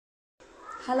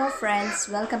Hello friends,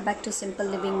 welcome back to Simple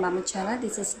Living Mummy channel.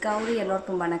 This is Gauri.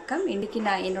 எல்லாருக்கும் வணக்கம். இன்னைக்கு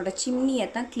நான் என்னோட chimney-ய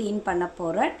தான் clean பண்ண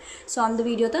போறேன். So அந்த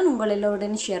வீடியோ தான் உங்க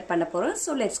எல்லாரோடையும் ஷேர் பண்ண போறேன்.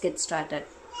 So let's get started.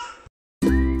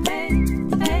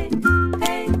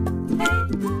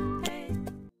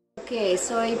 Okay,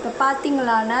 so இப்போ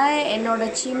பாத்தீங்களானா என்னோட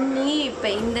chimney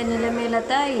இப்போ இந்த நிலைமையில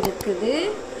தான் இருக்குது.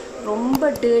 ரொம்ப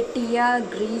டர்ட்டியா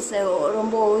grease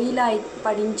ரொம்ப oil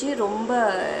படிஞ்சு ரொம்ப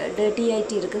dirty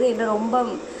ஆயிட்டு இருக்குது. இது ரொம்ப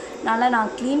நாளா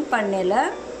நான் க்ளீன் பண்ணல.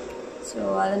 சோ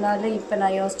அதனால இப்போ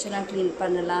நான் யோசிச்சேன் க்ளீன்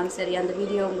பண்ணலாம். சரி அந்த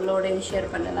வீடியோ உங்களோட ஷேர்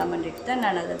பண்ணலாம்னு தான்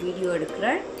நான் அந்த வீடியோ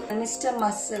எடுக்கிறேன். மிஸ்டர்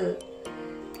மசில்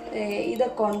இத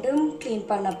கொண்டு க்ளீன்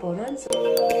பண்ண போறேன்.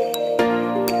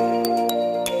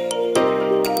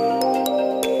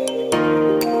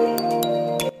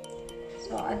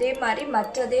 சோ அதே மாதிரி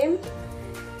மற்றதையும்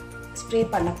ஸ்ப்ரே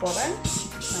பண்ண போறேன்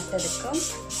மற்றதுக்கும்.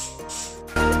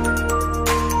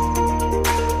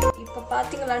 இப்போ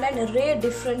பாத்தீங்கன்னா நிறைய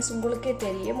டிஃபரன்ஸ் உங்களுக்கே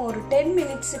தெரியும். ஒரு 10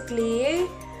 மினிட்ஸ்க்குள்ளேயே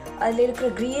அதில் இருக்கிற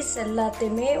கிரீஸ்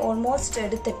எல்லாத்தையுமே ஆல்மோஸ்ட்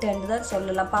எடுத்துட்டேன்னு தான்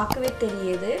சொல்லலாம். பார்க்கவே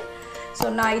தெரியுது. ஸோ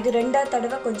நான் இது ரெண்டாவது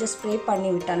தடவை கொஞ்சம் ஸ்ப்ரே பண்ணி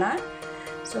விட்டேன்னா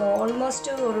ஸோ ஆல்மோஸ்ட்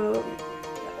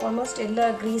எல்லா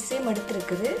கிரீஸையும்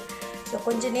எடுத்துருக்குது. ஸோ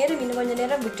கொஞ்சம்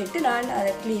நேரம் விட்டுட்டு நான்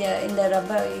அதை இந்த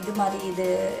ரப்பர் இது மாதிரி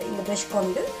இந்த ப்ரஷ்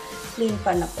கொண்டு க்ளீன்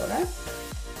பண்ண போகிறேன்.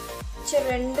 சரி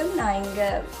ரெண்டும் நான் இங்கே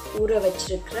ஊற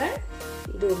வச்சிருக்கிறேன்.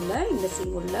 இது உள்ள இந்த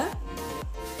சிங் உள்ள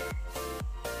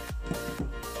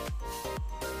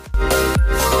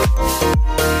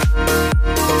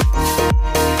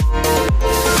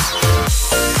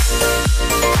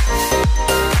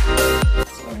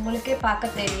உங்களுக்கே பார்க்க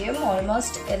தெரியும்.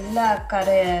 ஆல்மோஸ்ட் எல்லா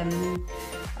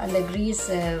அந்த கிரீஸ்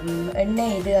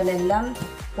எண்ணெய் இது அதெல்லாம்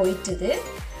போயிட்டுது.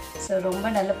 ஸோ ரொம்ப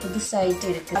நல்ல புதுசாகிட்டு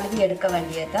இருக்குது. கழுவி எடுக்க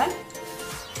வேண்டியதான்.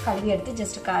 கழுவி எடுத்து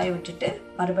ஜஸ்ட் காய விட்டுட்டு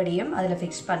மறுபடியும் அதில்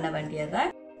ஃபிக்ஸ் பண்ண வேண்டியதான்.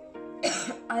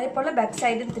 அதே போல் பேக்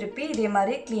சைடும் திருப்பி இதே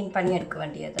மாதிரி க்ளீன் பண்ணி எடுக்க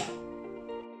வேண்டியதான்.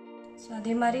 ஸோ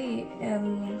அதே மாதிரி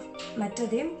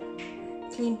மற்றதையும்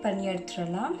க்ளீன் பண்ணி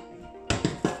எடுத்துடலாம்.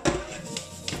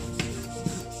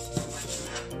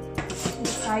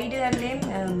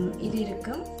 சைடுலேயும் இது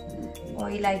இருக்கும்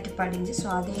ஆயில் ஆயிட்டு படிஞ்சு. ஸோ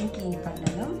அதையும் க்ளீன்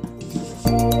பண்ணணும்.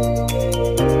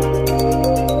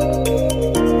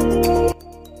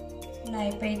 நான்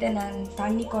இப்போ இதை நான்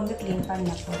தண்ணி கொண்டு க்ளீன்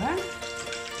பண்ண போகிறேன்.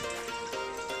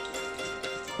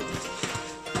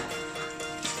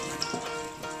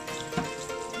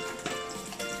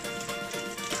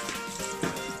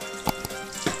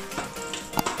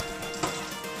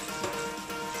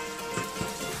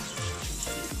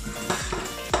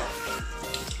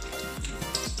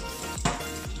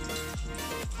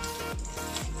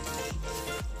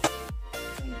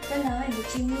 இப்போ நான் இந்த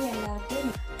சிம்னி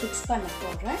எல்லாத்தையும் ஃபிக்ஸ் பண்ண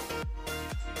போகிறேன்.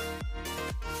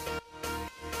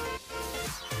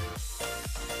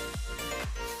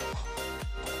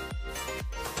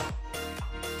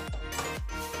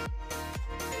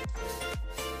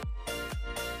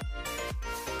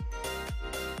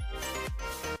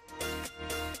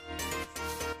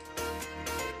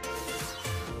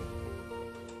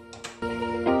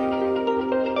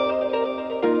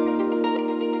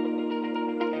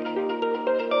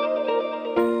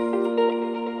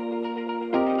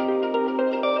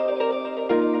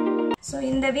 ஸோ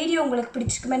இந்த வீடியோ உங்களுக்கு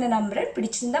பிடிச்சிருக்குமே நான் நம்புகிறேன்.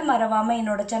 பிடிச்சிருந்தா மறவாமல்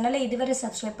என்னோட சேனலை இதுவரை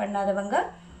சப்ஸ்கிரைப் பண்ணாதவங்க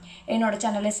என்னோட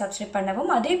சேனலை சப்ஸ்கிரைப்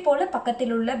பண்ணவும், அதே போல்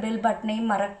பக்கத்தில் உள்ள பெல்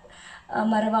பட்டனையும்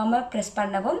மறவாமல் ப்ரெஸ்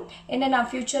பண்ணவும். ஏன்னா நான்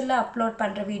ஃப்யூச்சரில் அப்லோட்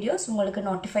பண்ணுற வீடியோஸ் உங்களுக்கு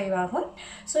நோட்டிஃபை ஆகும்.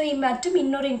 ஸோ மற்றும்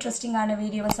இன்னொரு இன்ட்ரெஸ்டிங்கான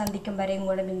வீடியோவை சந்திக்கும் வரை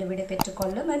உங்களிடம் இந்த வீடியோ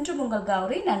பெற்றுக்கொள்ளும். மற்றும் உங்கள்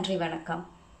கௌரி. நன்றி, வணக்கம்.